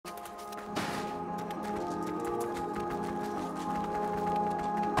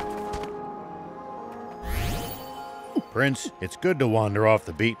Prince, it's good to wander off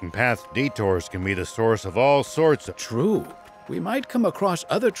the beaten path. Detours can be the source of all sorts of... True. We might come across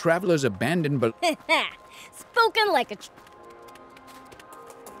other travelers abandoned but... Spoken like a...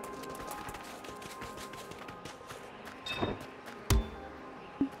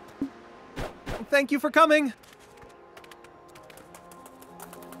 Thank you for coming.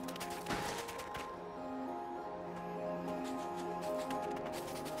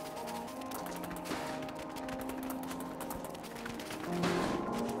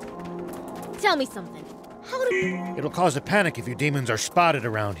 Tell me something. How do... It'll cause a panic if you demons are spotted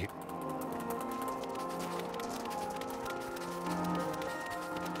around here.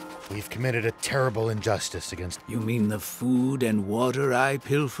 We've committed a terrible injustice against... You mean the food and water I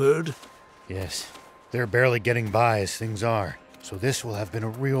pilfered? Yes. They're barely getting by as things are, so this will have been a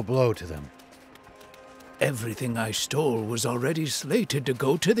real blow to them. Everything I stole was already slated to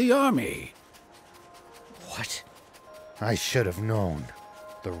go to the army. What? I should have known.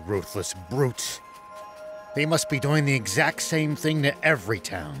 The ruthless brutes. They must be doing the exact same thing to every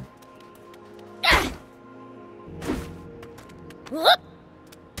town.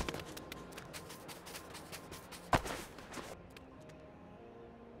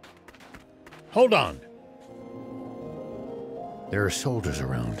 Hold on. There are soldiers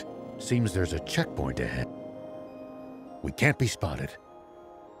around. Seems there's a checkpoint ahead. We can't be spotted.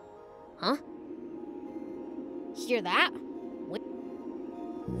 Huh? Hear that?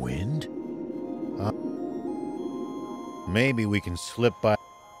 Wind? Maybe we can slip by...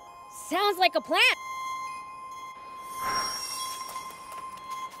 Sounds like a plan.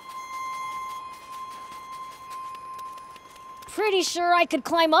 Pretty sure I could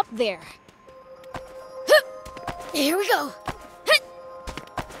climb up there. Here we go.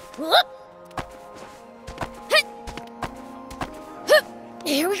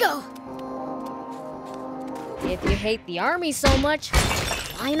 Here we go. If you hate the army so much,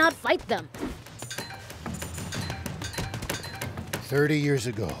 why not fight them? 30 years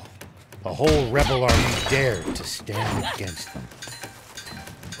ago, a whole rebel army dared to stand against them.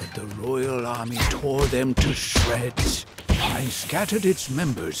 But the Royal Army tore them to shreds and scattered its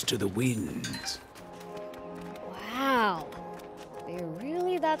members to the winds. Wow. They're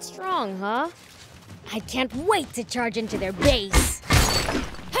really that strong, huh? I can't wait to charge into their base.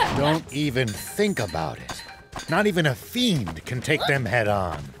 Don't even think about it. Not even a fiend can take them head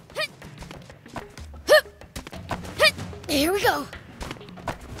on. Here we go.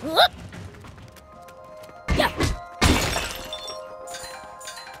 Yeah.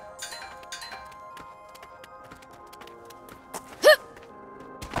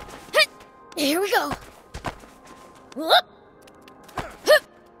 Here we go.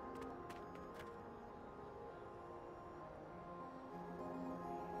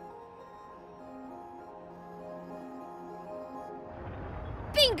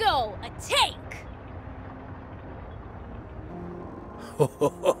 Bingo! A tank! Ho, ho,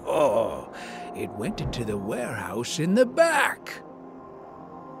 ho, ho. It went into the warehouse in the back.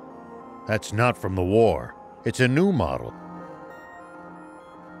 That's not from the war. It's a new model.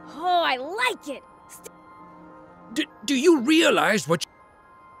 Oh, I like it! Do you realize what...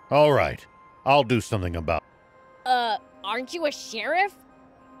 All right, I'll do something about it. Aren't you a sheriff?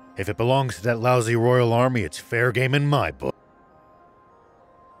 If it belongs to that lousy Royal Army, it's fair game in my book.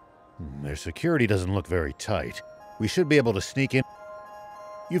 Their security doesn't look very tight. We should be able to sneak in.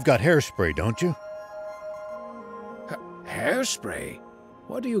 You've got hairspray, don't you? Hairspray?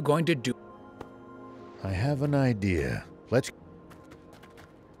 What are you going to do? I have an idea. Let's...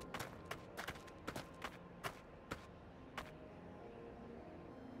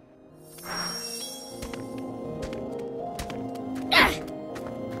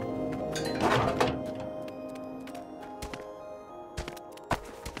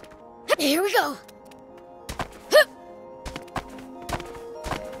 Here we go.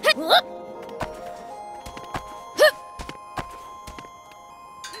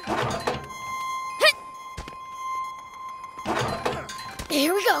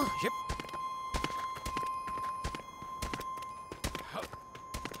 Here we go. Yep.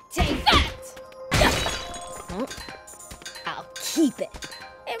 Take that! Huh? I'll keep it.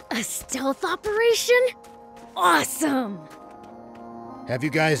 A stealth operation? Awesome! Have you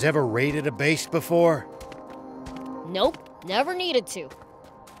guys ever raided a base before? Nope, never needed to.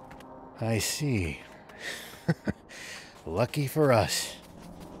 I see. Lucky for us.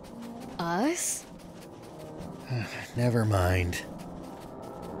 Us? Never mind.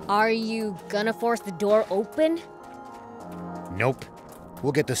 Are you gonna force the door open? Nope.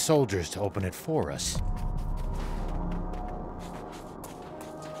 We'll get the soldiers to open it for us.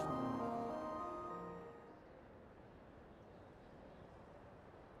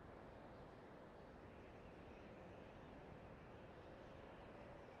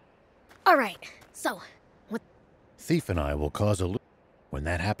 All right, so, what? Thief and I will cause a loop. When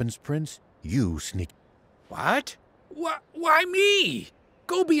that happens, Prince, you sneak. What? Why me?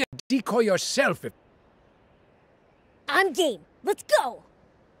 Go be a decoy yourself if... I'm game. Let's go!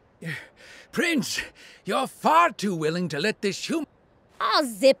 Prince, you're far too willing to let this human... I'll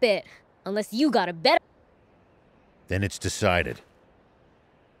zip it. Unless you got a better... Then it's decided.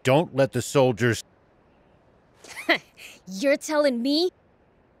 Don't let the soldiers... You're telling me?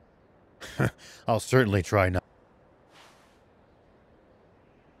 I'll certainly try not...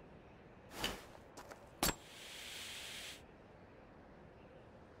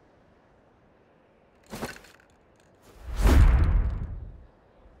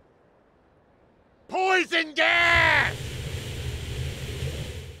 Poison gas!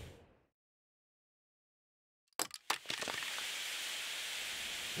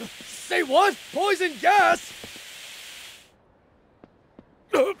 Say what? Poison gas?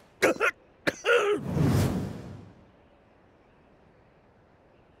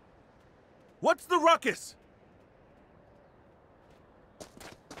 What's the ruckus?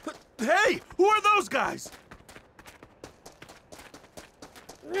 Hey, who are those guys?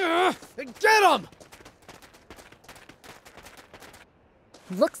 Get them!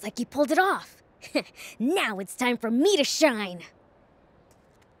 Looks like you pulled it off. Now it's time for me to shine.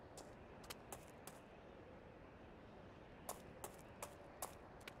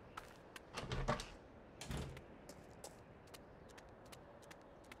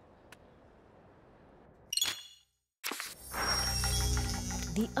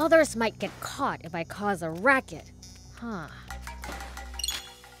 The others might get caught if I cause a racket. Huh.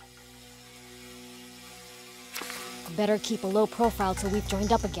 Better keep a low profile till we've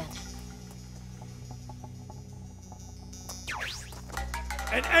joined up again.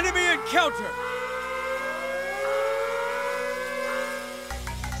 An enemy encounter!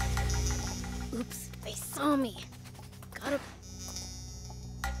 Oops, they saw me. Gotta...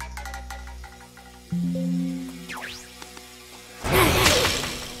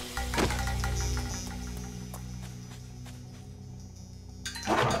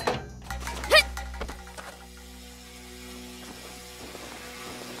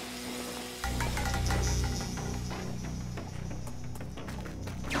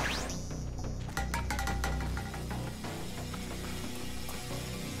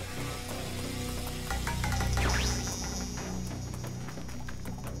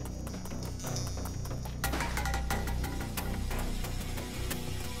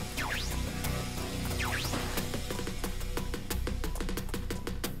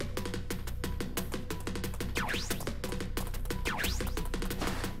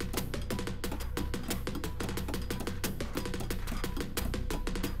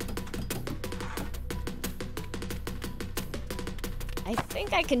 I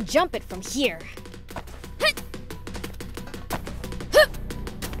think I can jump it from here.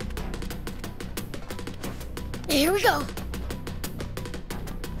 Here we go.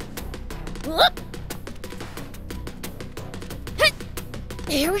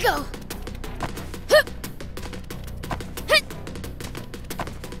 Here we go.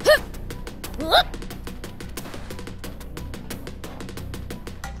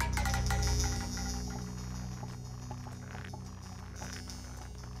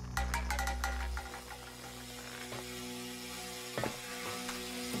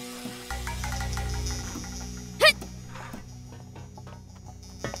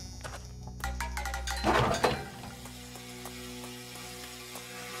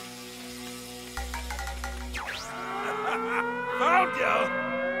 Found ya!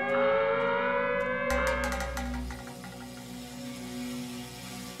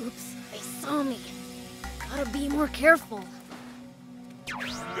 Oops, they saw me. Gotta be more careful.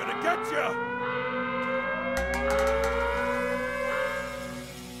 Gonna get ya!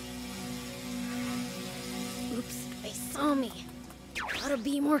 Oops, they saw me. Gotta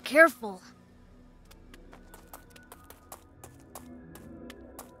be more careful.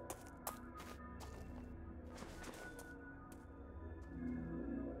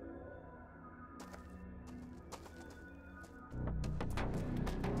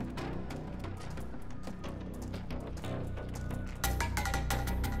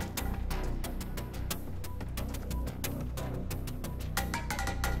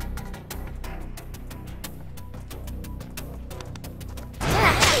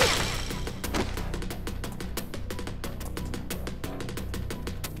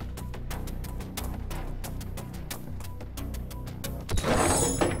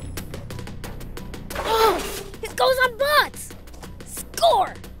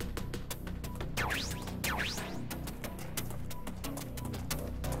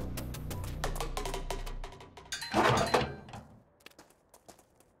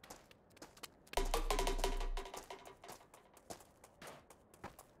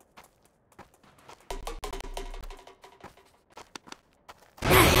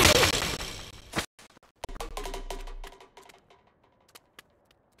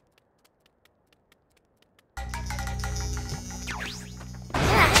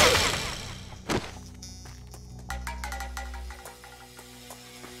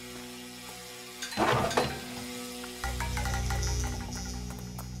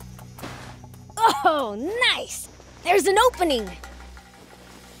 Oh, nice! There's an opening!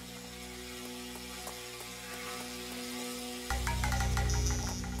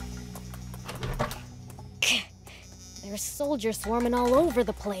 There's soldiers swarming all over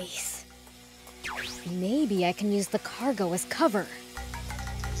the place. Maybe I can use the cargo as cover.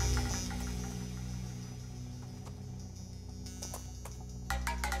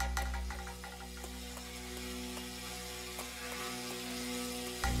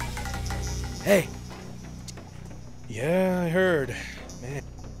 Hey. Yeah, I heard. Man.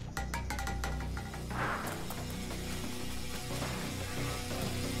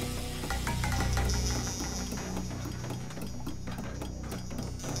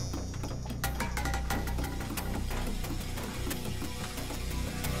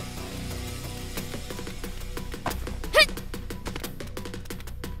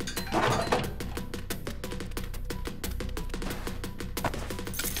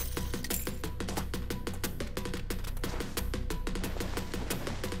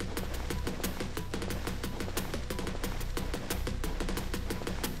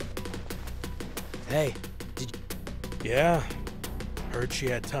 Hey, did you... Yeah. Heard she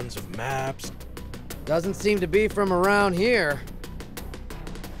had tons of maps. Doesn't seem to be from around here.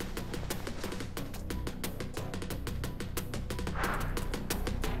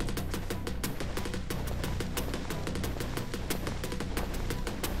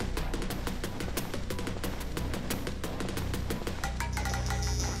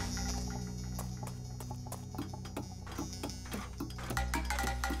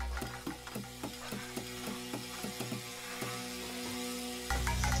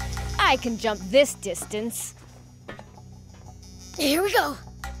 I can jump this distance. Here we go.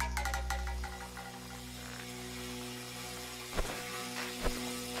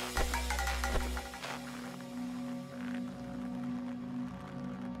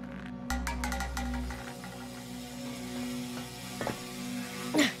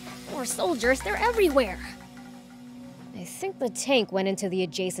 More soldiers, they're everywhere. I think the tank went into the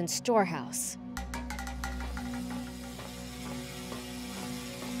adjacent storehouse.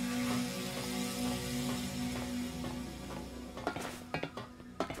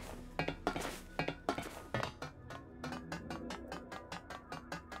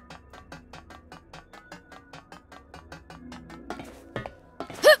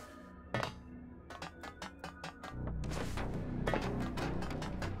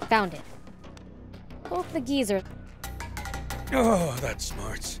 Found it. Hope the geezer. Oh, that's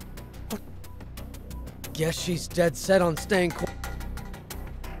smart. Guess she's dead set on staying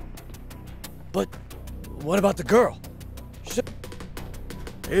But what about the girl?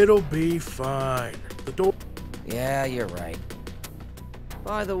 It'll be fine. The door... Yeah, you're right.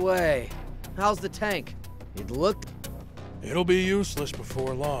 By the way, how's the tank? It looked... It'll be useless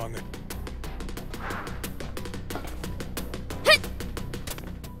before long.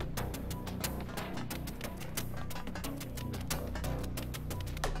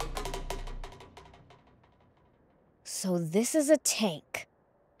 So this is a tank.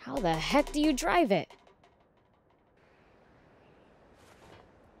 How the heck do you drive it?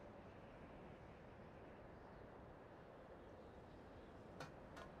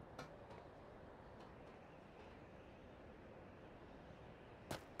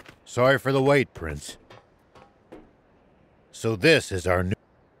 Sorry for the wait, Prince. So this is our new...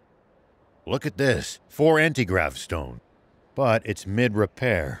 Look at this. 4 anti-grav stone. But it's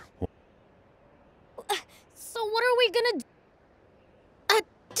mid-repair. So what are we gonna do?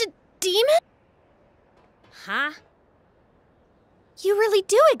 Demon? Huh? You really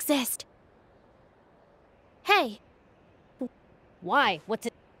do exist. Hey, Why? What's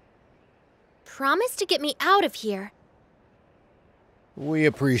it? promise to get me out of here. We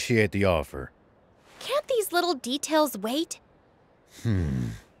appreciate the offer. Can't these little details wait?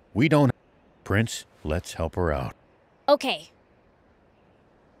 We don't... Prince, let's help her out. Okay.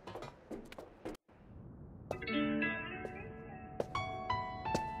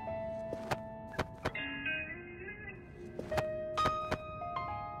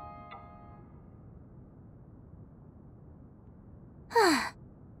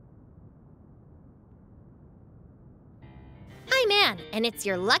 I'm Anne, and it's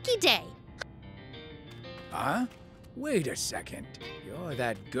your lucky day. Huh? Wait a second. You're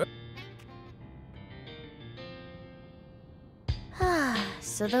that good.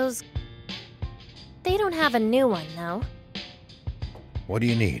 So those... They don't have a new one, though. What do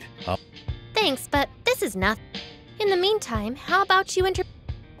you need? Thanks, but this is nothing. In the meantime, how about you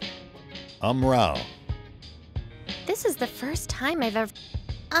I'm Rao. This is the first time I've ever...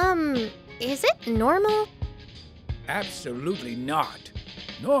 is it normal? Absolutely not.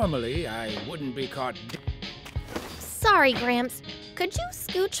 Normally, I wouldn't be caught. Sorry, Gramps. Could you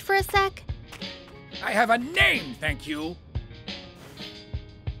scooch for a sec? I have a name, thank you.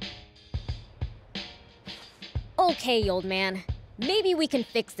 Okay, old man. Maybe we can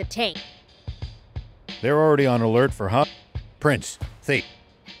fix the tank. They're already on alert for Prince, thief.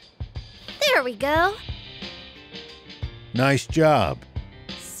 There we go. Nice job.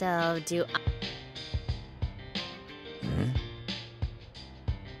 So, do I...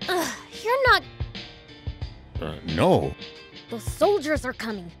 You're not... No. The soldiers are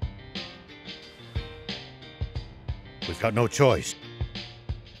coming. We've got no choice.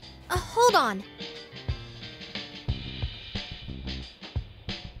 hold on.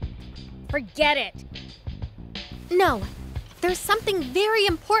 Forget it. No, there's something very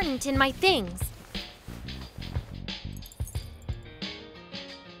important in my things.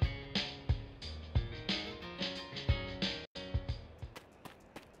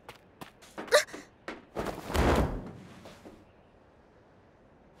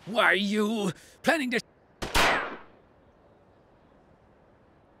 Why are you planning to...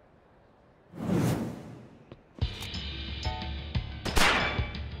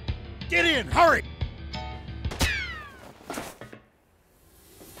 Get in, hurry!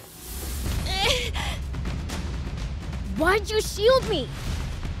 Why'd you shield me?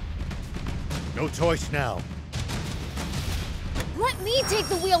 No choice now. Let me take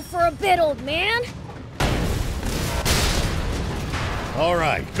the wheel for a bit, old man. All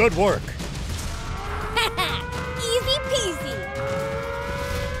right, good work. Easy peasy.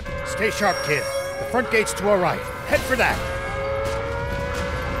 Stay sharp, kid. The front gate's to our right. Head for that.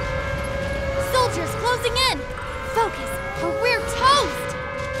 Soldiers closing in! Focus, or we're toast!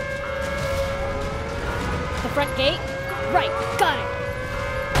 The front gate? Right, got it.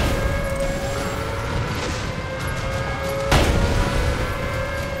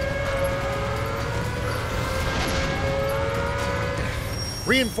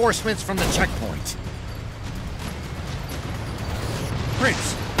 Reinforcements from the checkpoint.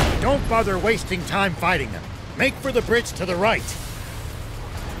 Prince, don't bother wasting time fighting them. Make for the bridge to the right.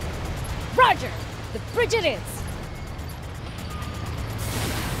 Roger! The bridge it is!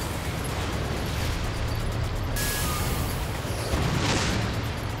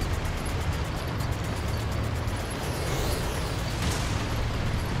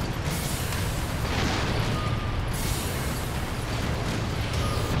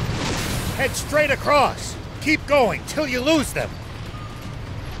 Head straight across. Keep going till you lose them.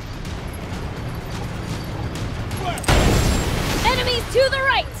 Enemies to the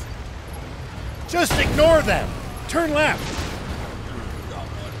right! Just ignore them. Turn left.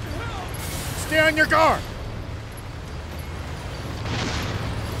 Stay on your guard.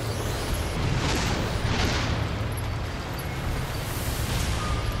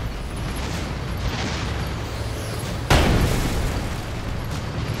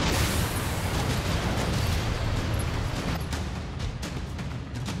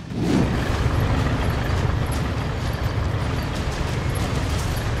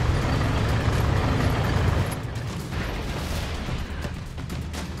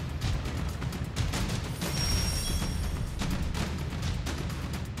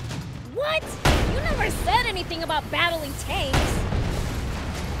 What? You never said anything about battling tanks.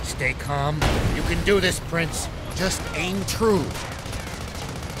 Stay calm. You can do this, Prince. Just aim true.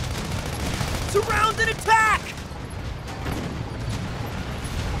 Surround and attack!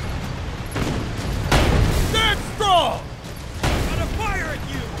 Stand strong! Gotta fire at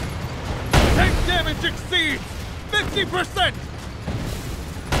you! Tank damage exceeds 50%!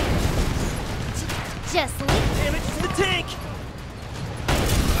 Just leave. Damage to the tank!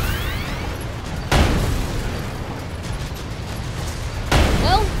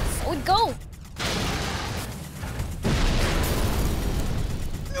 Well, so it go.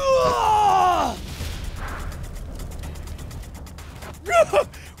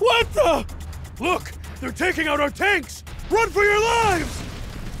 What the? Look! They're taking out our tanks! Run for your lives!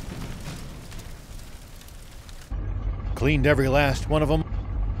 Cleaned every last one of them.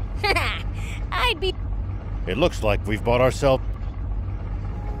 I'd be... It looks like we've bought ourselves...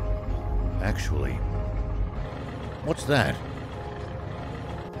 Actually... What's that?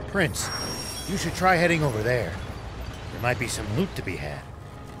 Prince, you should try heading over there. There might be some loot to be had.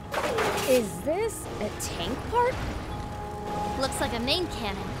 Is this a tank part? Looks like a main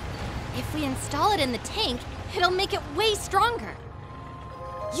cannon. If we install it in the tank, it'll make it way stronger.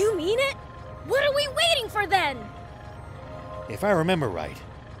 You mean it? What are we waiting for then? If I remember right,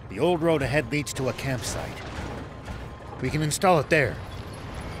 the old road ahead leads to a campsite. We can install it there.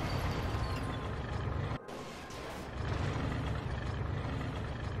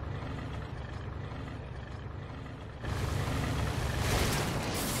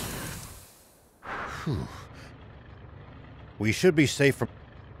 We should be safe from...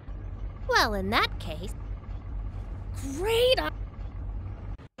 Well, in that case... Great!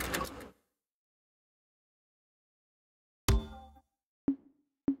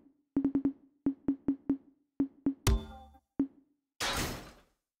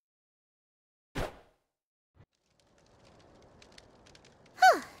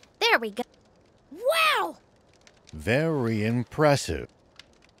 There we go. Wow! Very impressive.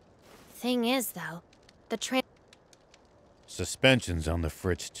 Thing is, though, the train... Suspension's on the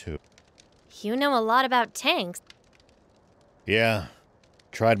fritz, too. You know a lot about tanks. Yeah.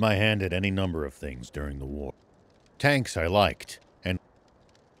 Tried my hand at any number of things during the war. Tanks I liked, and...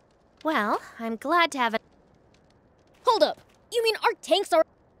 Well, I'm glad to have it. Hold up! You mean our tanks are...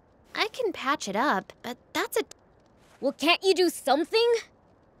 I can patch it up, but that's a... Well, can't you do something?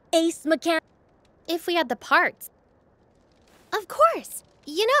 Ace mechanic? If we had the parts. Of course.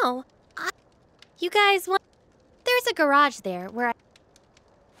 You know, you guys want... There's a garage there where I...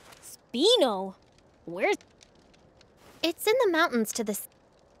 Spino? Where's... It's in the mountains to the...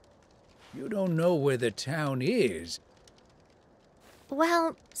 You don't know where the town is.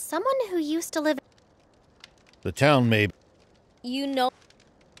 Well, someone who used to live... The town may... You know...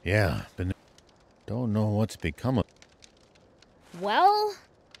 Yeah, but... Don't know what's become of... Well...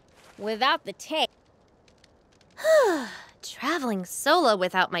 Without the tank... Traveling solo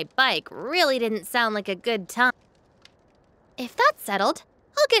without my bike really didn't sound like a good time. If that's settled,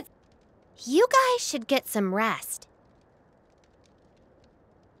 I'll get... You guys should get some rest.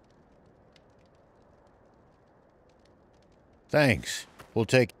 Thanks. We'll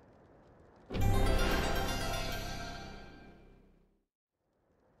take...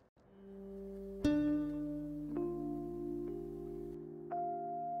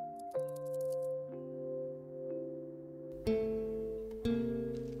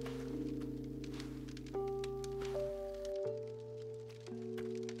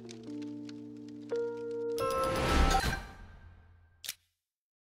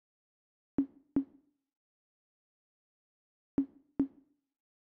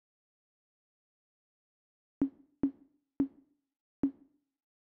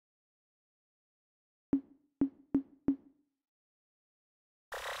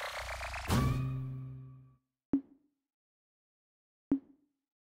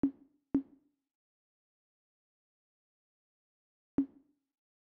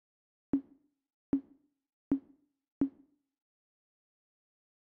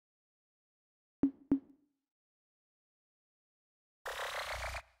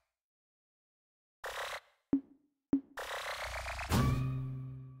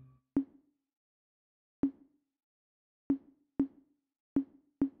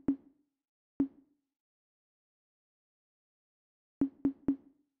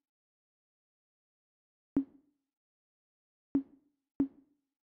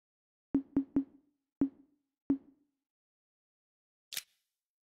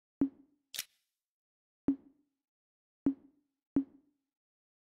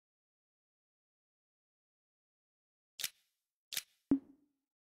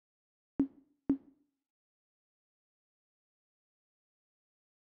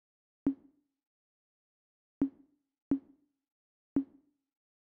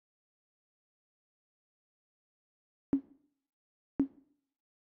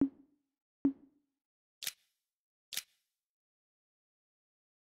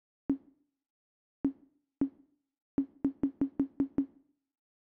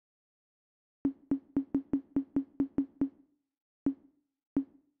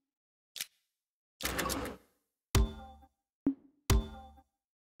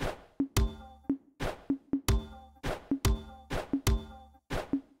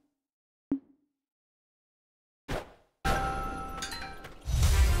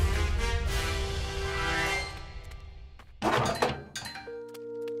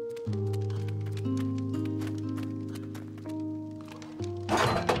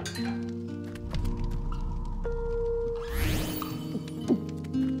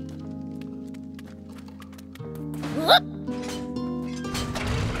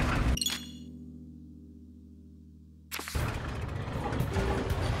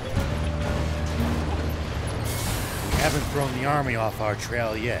 Haven't thrown the army off our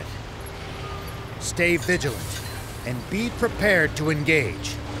trail yet. Stay vigilant, and be prepared to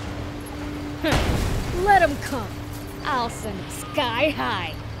engage. Let him come. I'll send him sky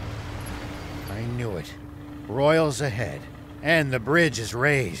high. I knew it. Royals ahead, and the bridge is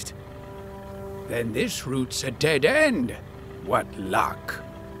raised. Then this route's a dead end. What luck.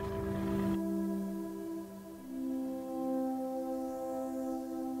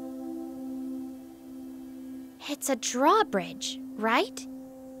 It's a drawbridge, right?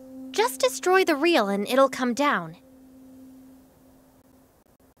 Just destroy the reel and it'll come down.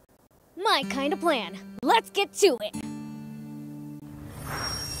 My kind of plan. Let's get to it.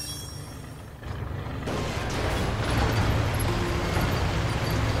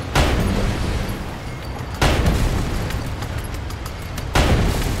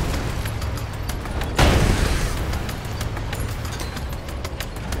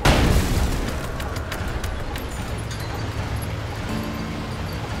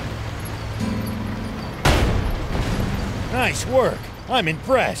 Nice work. I'm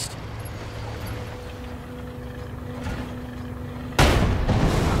impressed.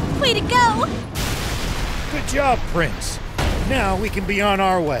 Way to go! Good job, Prince. Now we can be on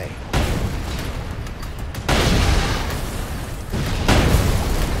our way.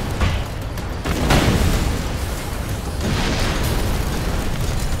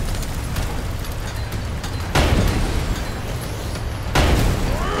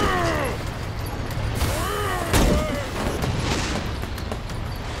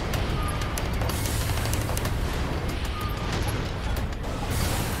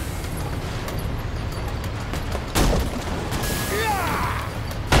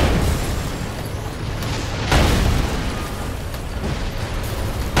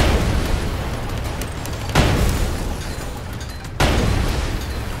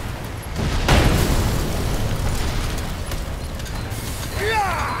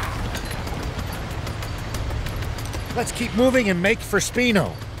 Let's keep moving and make for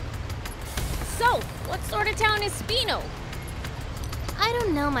Spino. So, what sort of town is Spino? I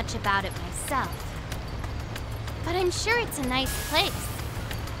don't know much about it myself, but I'm sure it's a nice place.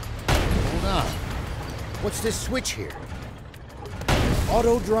 Hold on. What's this switch here?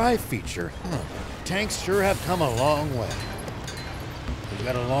 Auto drive feature. Tanks sure have come a long way. We've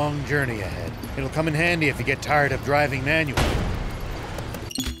got a long journey ahead. It'll come in handy if you get tired of driving manual.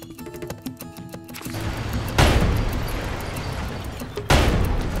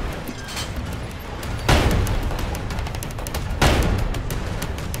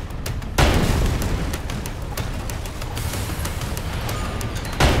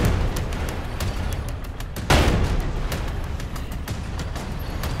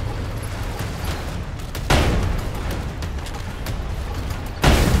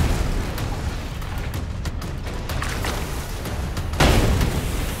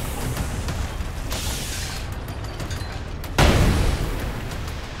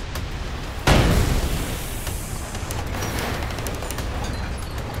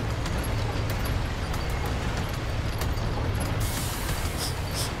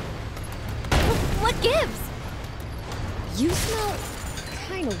 What gives? You smell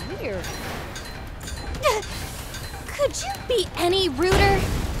kind of weird. Could you be any ruder?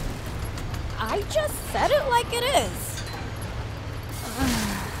 I just said it like it is.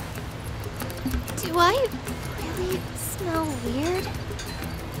 Do I really smell weird?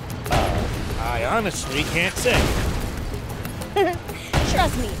 I honestly can't say.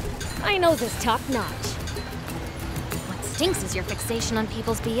 Trust me, I know this top notch. What stinks is your fixation on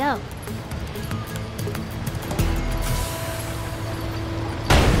people's BO.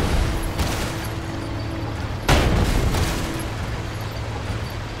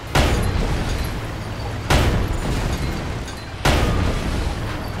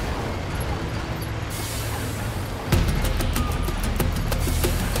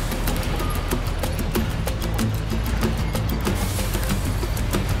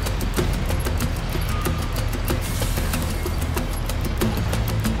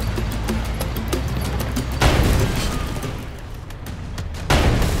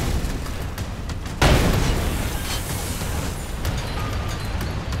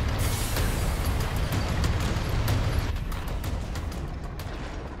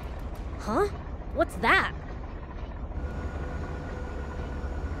 Huh? What's that?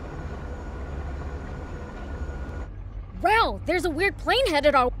 Wow, there's a weird plane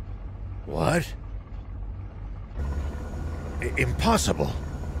headed our... What? Impossible.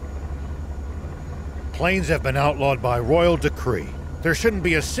 Planes have been outlawed by royal decree. There shouldn't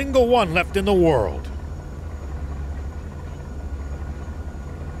be a single one left in the world.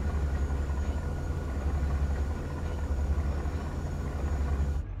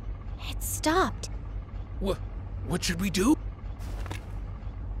 It stopped. What should we do?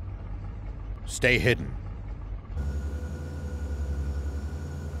 Stay hidden.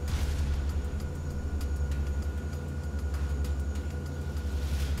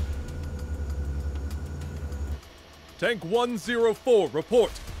 Tank 104,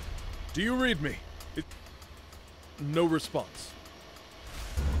 report. Do you read me? No response.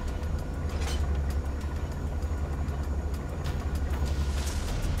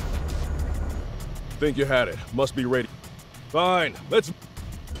 Think you had it. Must be ready. Fine, let's...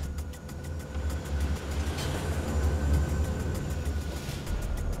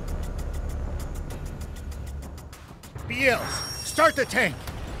 Beelze, start the tank.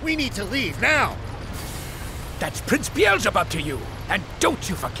 We need to leave now. That's Prince Beelzebub to you, and don't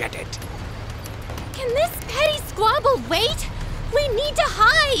you forget it. Can this petty squabble wait? We need to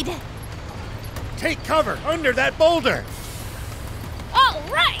hide! Take cover under that boulder. All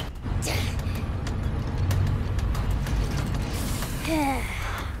right!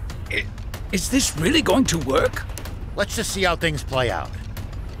 Is this really going to work? Let's just see how things play out.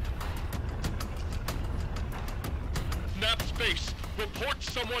 Nap Space, report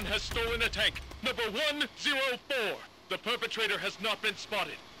someone has stolen a tank. Number 104. The perpetrator has not been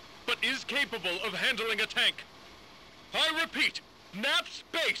spotted, but is capable of handling a tank. I repeat, Nap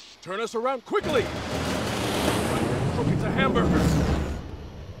Space! Turn us around quickly! It's a hamburger.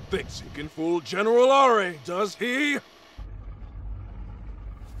 Thinks he can fool General Ari, does he?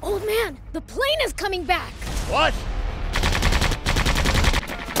 Old man, the plane is coming back! What?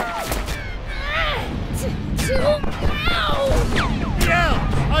 Ow!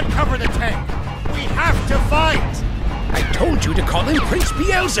 Yeah! Uncover the tank! We have to fight! I told you to call him Prince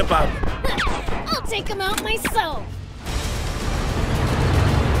Beelzebub. I'll take him out myself!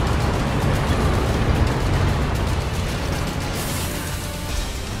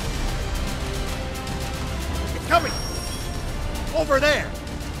 It's coming! Over there!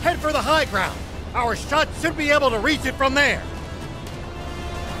 Head for the high ground! Our shots should be able to reach it from there!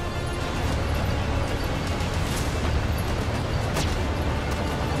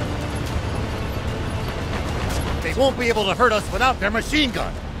 They won't be able to hurt us without their machine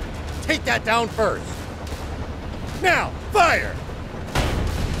gun! Take that down first! Now, fire!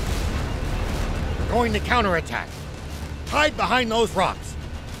 We're going to counterattack. Hide behind those rocks.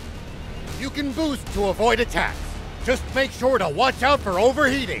 You can boost to avoid attacks. Just make sure to watch out for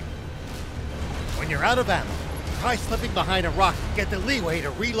overheating. When you're out of ammo, try slipping behind a rock to get the leeway to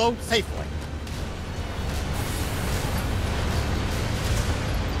reload safely.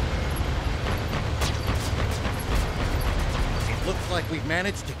 It looks like we've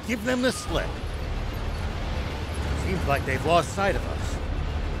managed to give them the slip. Seems like they've lost sight of us.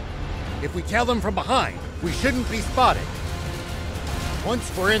 If we tail them from behind, we shouldn't be spotted.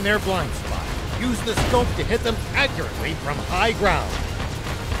 Once we're in their blind spot, use the scope to hit them accurately from high ground.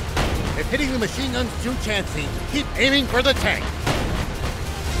 If hitting the machine gun's too chancy, keep aiming for the tank.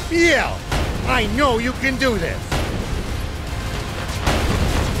 Biel, I know you can do this.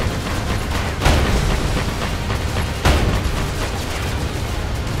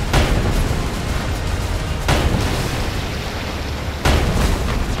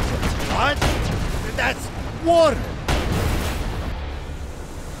 What? That's water.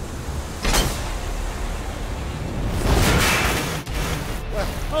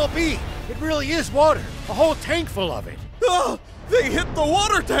 I'll be. It really is water. A whole tank full of it. Oh, they hit the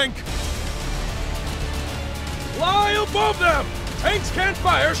water tank! Fly above them! Tanks can't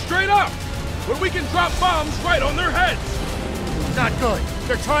fire straight up! But we can drop bombs right on their heads! Not good.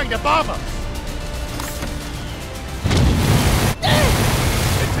 They're trying to bomb us.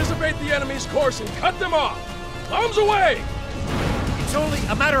 Anticipate the enemy's course and cut them off! Bombs away! It's only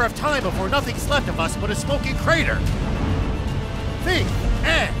a matter of time before nothing's left of us but a smoking crater. Think,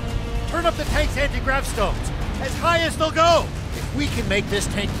 and turn up the tank's anti-grav stones as high as they'll go. If we can make this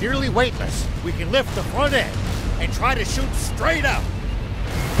tank nearly weightless, we can lift the front end and try to shoot straight up.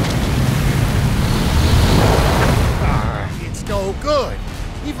 It's no good.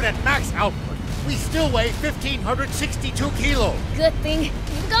 Even at max output, we still weigh 1,562 kilos. Good thing you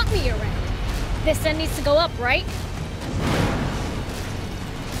got me around. This end needs to go up, right?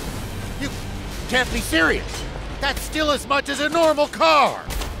 You can't be serious. That's still as much as a normal car.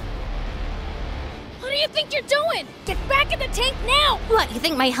 What do you think you're doing? Get back in the tank now! What, you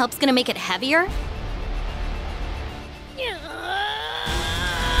think my help's gonna make it heavier?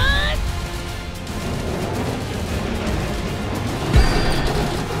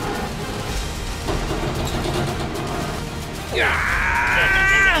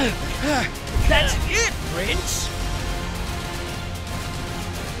 That's it, Prince.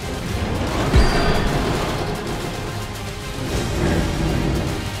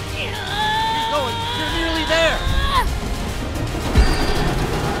 You're nearly there.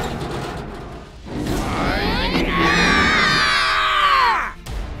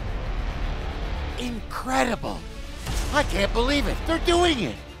 Incredible. I can't believe it. They're doing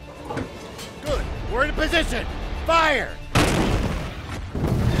it. Good. We're in position. Fire.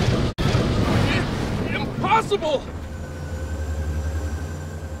 Impossible!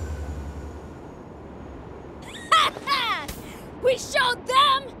 We showed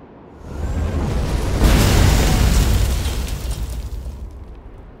them!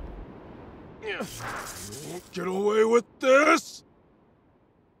 You won't get away with this!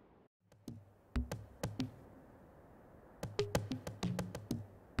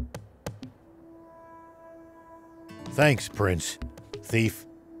 Thanks, Prince. Thief.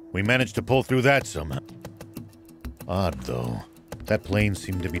 We managed to pull through that somehow. Odd, though. That plane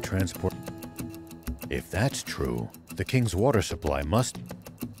seemed to be transport. If that's true, the king's water supply must...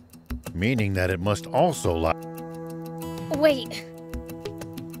 meaning that it must also lie... Wait.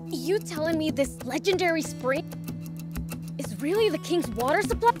 You telling me this legendary spring is really the king's water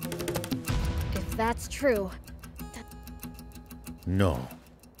supply? If that's true, No.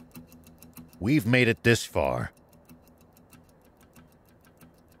 We've made it this far.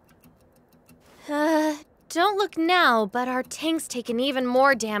 Don't look now, but our tank's taken even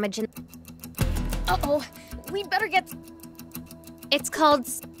more damage and... Uh-oh. We better get... It's called...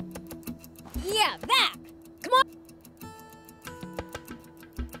 Yeah, that! Come on!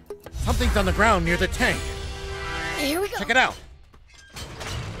 Something's on the ground near the tank. Here we go. Check it out.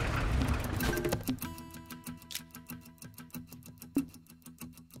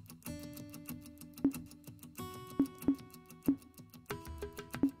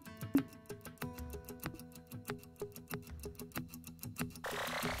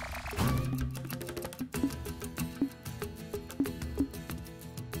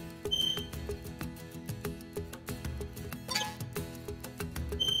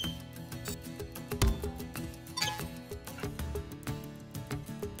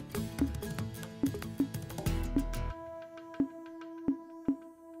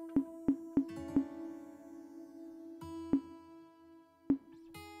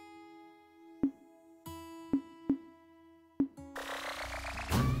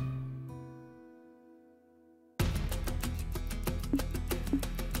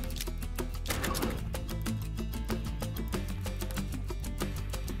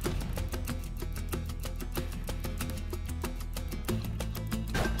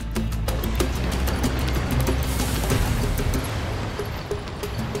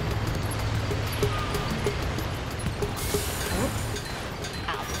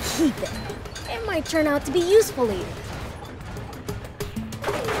 Keep it. It might turn out to be useful later.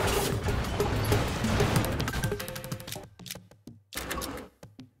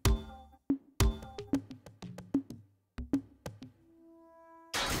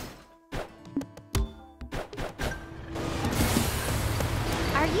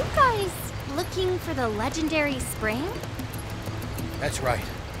 Are you guys looking for the legendary spring? That's right.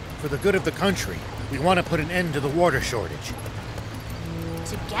 For the good of the country, we want to put an end to the water shortage.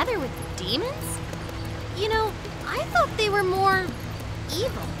 Together with demons? You know, I thought they were more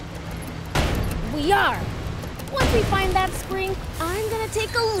evil. We are. Once we find that spring, I'm gonna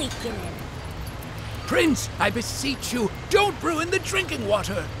take a leak in it. Prince, I beseech you, don't ruin the drinking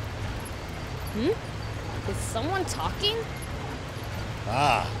water. Is someone talking?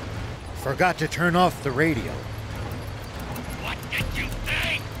 Ah, forgot to turn off the radio. What did you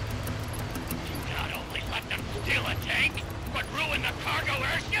say? You not only let them steal a tank, but ruin the cargo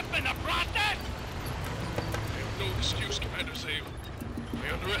airship in the process? I have no excuse, Commander Zayu.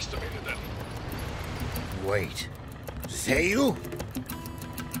 I underestimated them. Wait. Zayu?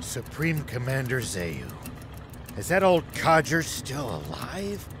 Supreme Commander Zayu. Is that old codger still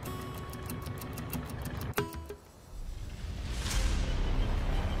alive?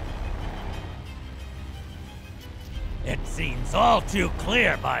 It seems all too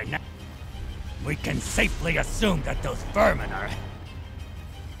clear by now. We can safely assume that those vermin are...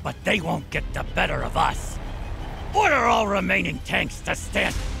 But they won't get the better of us. Order all remaining tanks to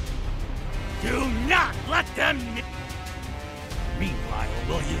stand. Do not let them... Meanwhile,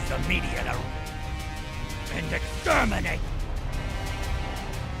 we'll use the media to... and exterminate.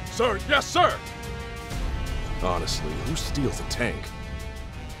 Sir, yes, sir! Honestly, who steals a tank?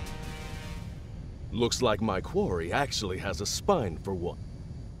 Looks like my quarry actually has a spine for one.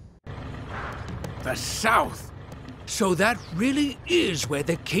 The south. So that really is where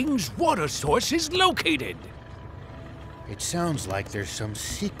the king's water source is located. It sounds like there's some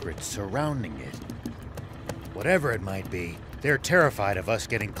secret surrounding it. Whatever it might be, they're terrified of us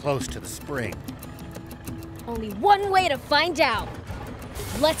getting close to the spring. Only one way to find out.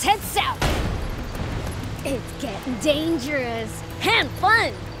 Let's head south. It's getting dangerous and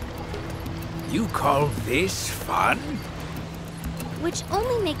fun. You call this fun? Which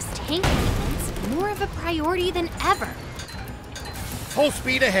only makes tank maintenance more of a priority than ever. Full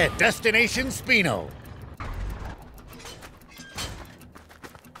speed ahead, destination Spino.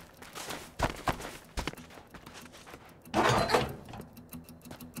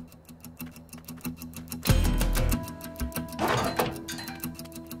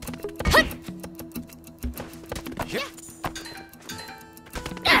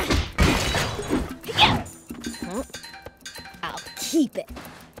 keep it.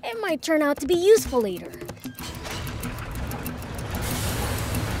 It might turn out to be useful later.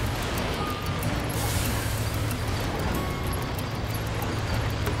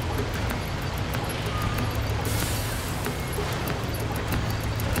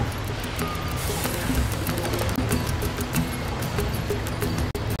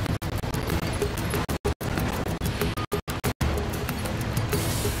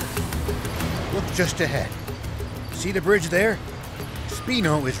 Look just ahead. See the bridge there?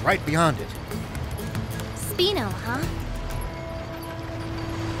 Spino is right beyond it. Spino, huh?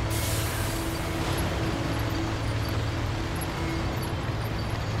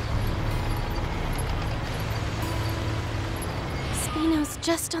 Spino's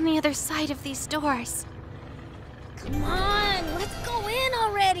just on the other side of these doors. Come on, let's go in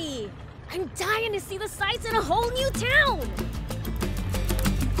already! I'm dying to see the sights in a whole new town!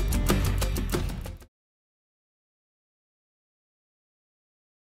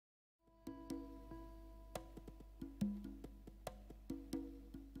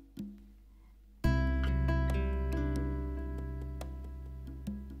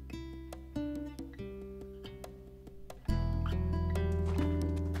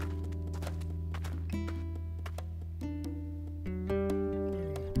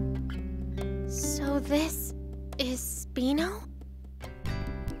 So this is Spino?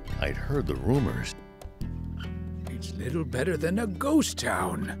 I'd heard the rumors. It's little better than a ghost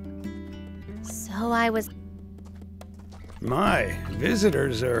town. So I was... My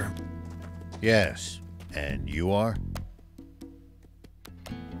visitors are... Yes. And you are?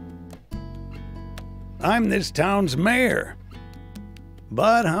 I'm this town's mayor.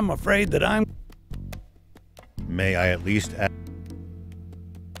 But I'm afraid that I'm... May I at least ask?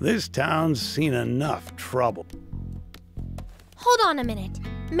 This town's seen enough trouble. Hold on a minute.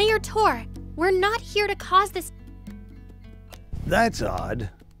 Mayor Tor, we're not here to cause this... That's odd.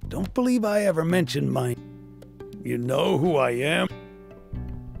 Don't believe I ever mentioned my... You know who I am?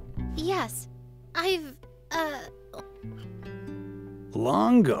 Yes. I've,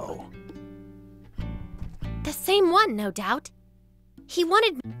 Longo. The same one, no doubt. He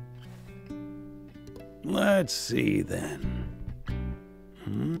wanted... Let's see, then.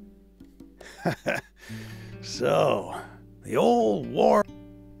 So, the old war...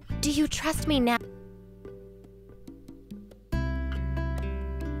 Do you trust me now?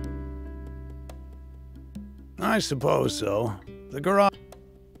 I suppose so. The garage...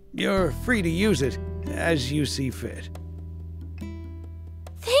 You're free to use it as you see fit.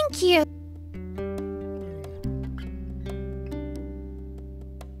 Thank you!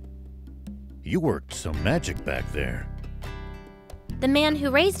 You worked some magic back there. The man who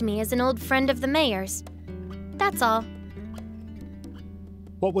raised me is an old friend of the mayor's. That's all.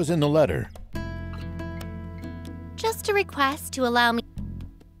 What was in the letter? Just a request to allow me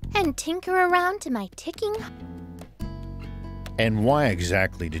and tinker around to my ticking. And why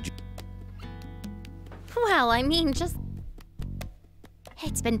exactly did you... Well, I mean, just...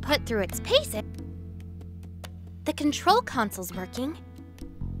 It's been put through its paces. The control console's working.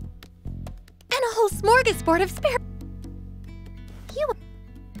 And a whole smorgasbord of spare... You...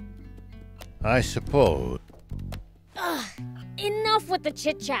 I suppose. Ugh, enough with the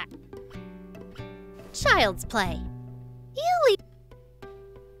chit-chat. Child's play. You leave...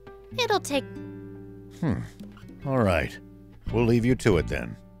 It'll take... All right. We'll leave you to it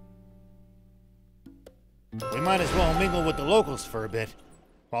then. We might as well mingle with the locals for a bit,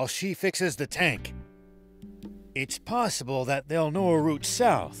 while she fixes the tank. It's possible that they'll know a route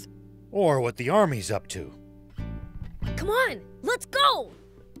south, or what the army's up to. Come on, let's go!